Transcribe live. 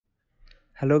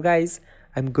Hello guys,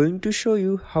 I'm going to show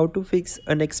you how to fix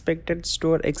unexpected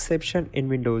store exception in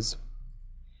Windows.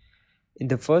 In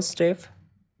the first step,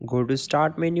 go to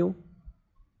Start menu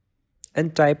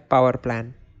and type Power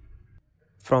Plan.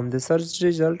 From the search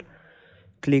result,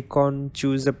 click on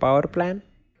Choose a Power Plan.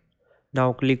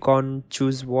 Now click on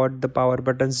Choose what the power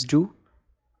buttons do.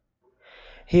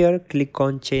 Here click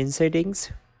on Change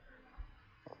Settings.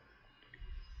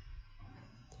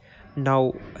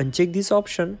 Now uncheck this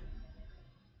option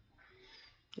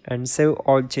and save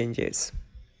all changes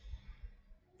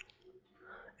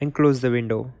and close the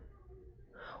window.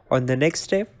 On the next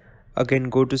step, again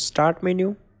go to Start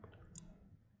menu,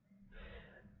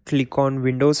 click on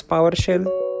Windows PowerShell.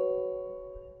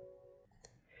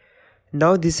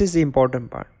 Now this is the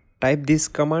important part. Type this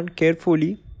command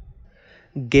carefully: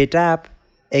 get app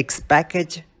x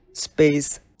package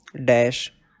space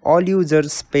dash all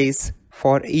users space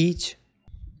for each,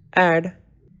 add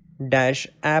dash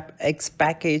app x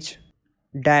package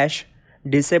dash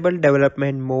disable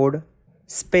development mode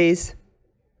space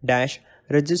dash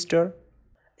register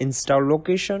install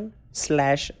location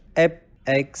slash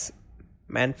appx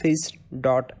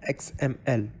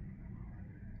manifest.xml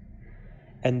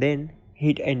and then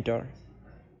hit enter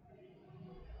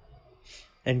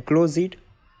and close it.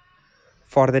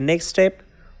 For the next step,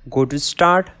 go to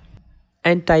Start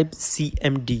and type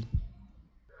cmd.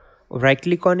 Right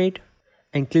click on it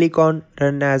and click on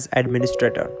Run as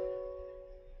Administrator.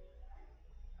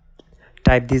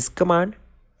 Type this command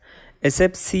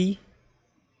sfc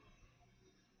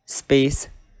space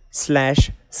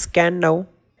slash scannow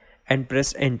and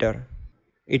press enter.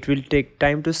 It will take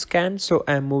time to scan, so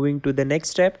I am moving to the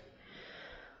next step.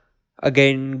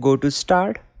 Again go to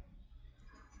Start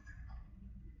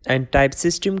and type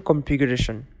system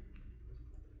configuration.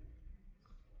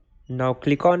 Now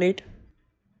click on it.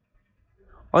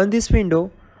 On this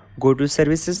window, go to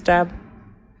Services tab.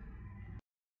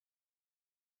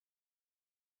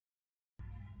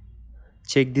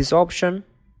 Check this option.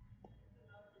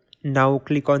 Now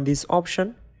click on this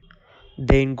option.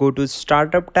 Then go to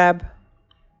Startup tab.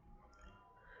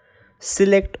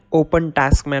 Select Open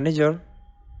Task Manager.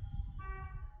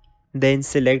 Then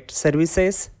select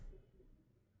Services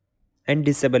and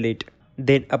disable it.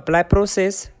 Then apply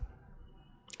process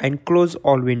and close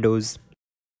all windows.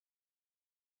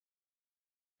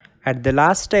 At the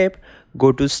last step,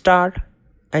 go to Start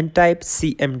and type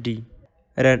cmd.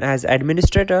 Run as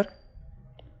administrator.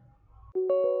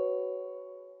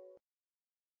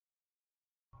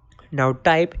 Now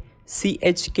type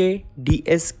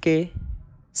chkdsk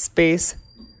space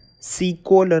c:/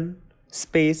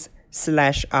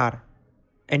 /r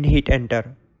and hit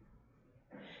enter.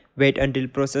 Wait until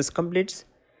process completes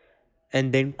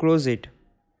and then close it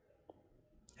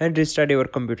and restart your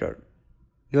computer.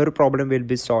 Your problem will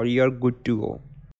be solved. You are good to go.